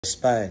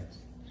Respect.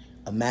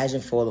 Imagine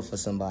falling for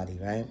somebody,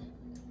 right?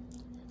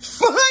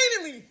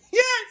 Finally!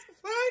 Yes,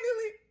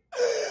 finally!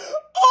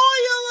 All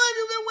your life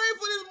you've been waiting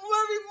for this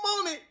very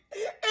moment.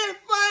 It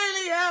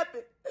finally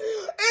happened.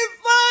 It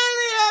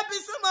finally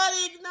happened. Somebody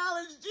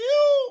acknowledged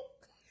you.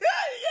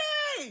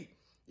 Yay!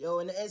 Yo,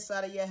 in the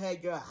inside of your head,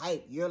 you're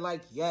hyped. You're like,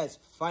 yes,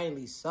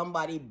 finally,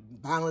 somebody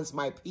balanced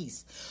my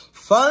peace.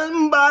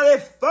 Somebody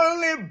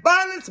finally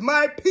balanced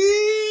my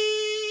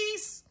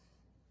peace.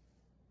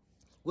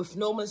 With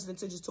no malicious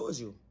intentions towards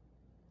you.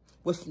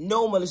 With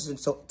no malicious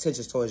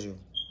intentions towards you.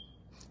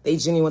 They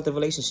genuinely want the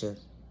relationship.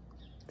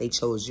 They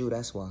chose you,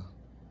 that's why.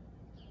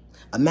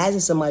 Imagine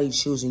somebody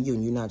choosing you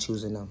and you're not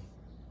choosing them.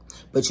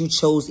 But you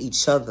chose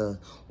each other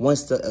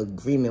once the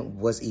agreement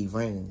was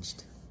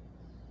arranged.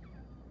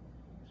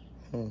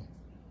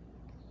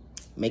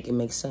 Make it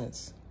make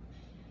sense.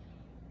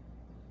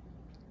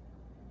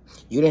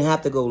 You didn't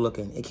have to go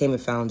looking. It came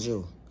and found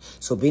you.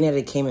 So being that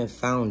it came and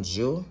found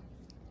you,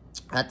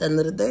 at the end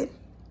of the day,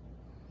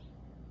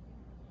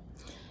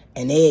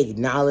 and they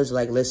acknowledge,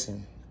 like,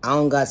 listen, I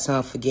don't got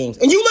time for games.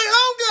 And you like,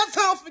 I don't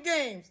got time for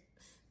games.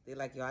 They're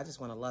like, yo, I just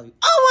want to love you.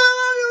 I want to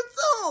love you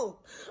too.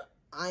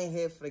 I ain't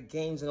here for the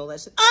games and all that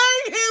shit.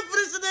 I ain't here for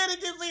the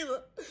shenanigans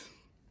either.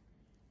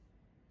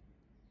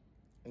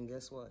 And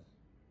guess what?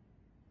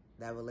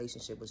 That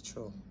relationship was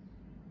true.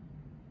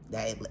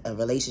 That a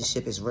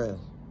relationship is real.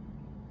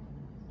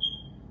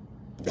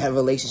 That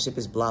relationship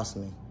is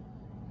blossoming.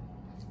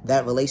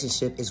 That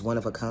relationship is one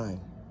of a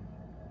kind.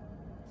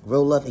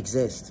 Real love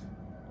exists.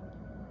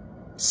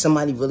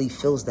 Somebody really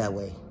feels that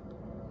way.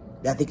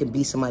 That they can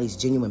be somebody's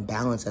genuine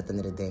balance at the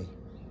end of the day.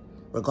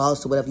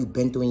 Regardless of whatever you've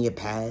been through in your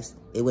past,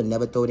 they would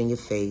never throw it in your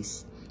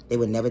face. They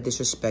would never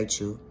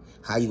disrespect you,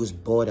 how you was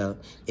brought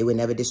up. They would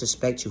never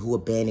disrespect you, who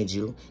abandoned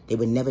you. They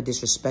would never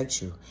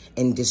disrespect you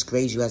and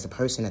disgrace you as a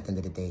person at the end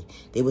of the day.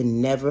 They would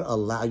never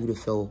allow you to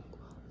feel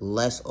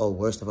less or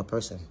worse of a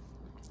person.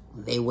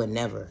 They would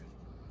never.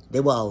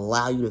 They will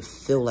allow you to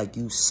feel like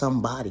you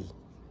somebody.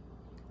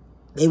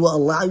 They will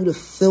allow you to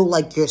feel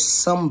like you're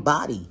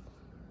somebody.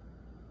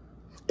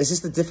 It's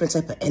just a different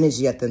type of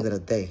energy at the end of the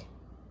day.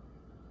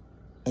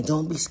 And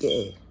don't be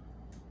scared.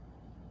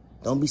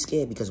 Don't be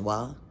scared because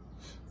why?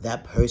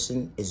 That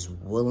person is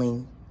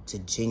willing to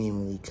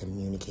genuinely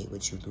communicate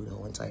with you through the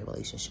whole entire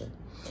relationship.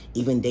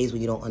 Even days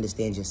when you don't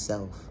understand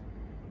yourself.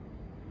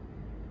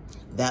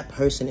 That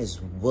person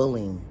is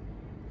willing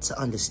to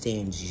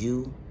understand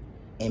you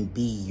and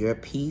be your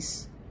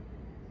peace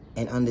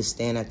and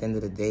understand at the end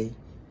of the day,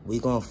 we're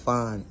going to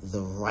find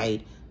the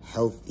right,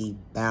 healthy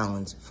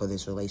balance for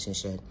this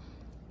relationship.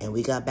 And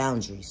we got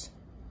boundaries.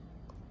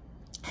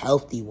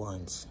 Healthy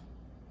ones.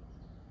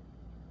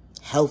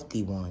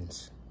 Healthy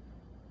ones.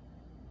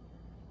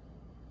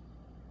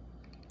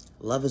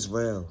 Love is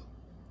real.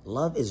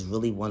 Love is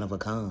really one of a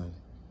kind.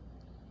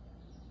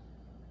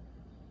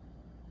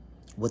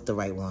 With the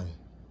right one.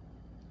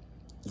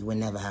 You would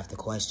never have to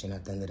question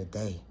at the end of the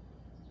day.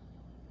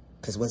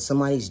 Because when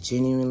somebody's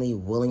genuinely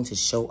willing to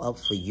show up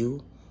for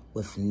you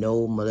with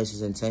no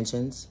malicious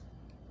intentions,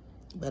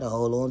 you better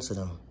hold on to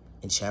them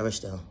and cherish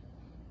them.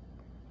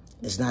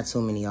 There's not too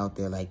many out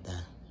there like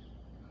that.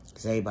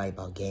 Because everybody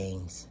about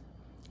games.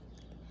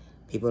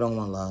 People don't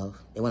want love.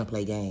 They want to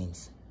play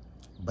games.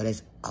 But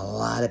it's a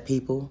lot of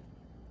people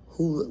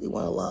who really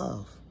want to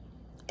love.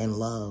 And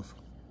love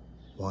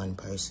one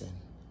person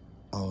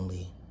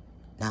only.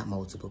 Not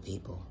multiple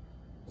people.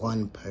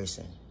 One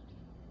person.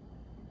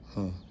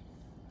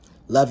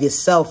 Love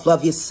yourself,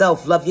 love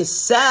yourself, love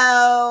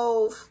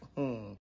yourself.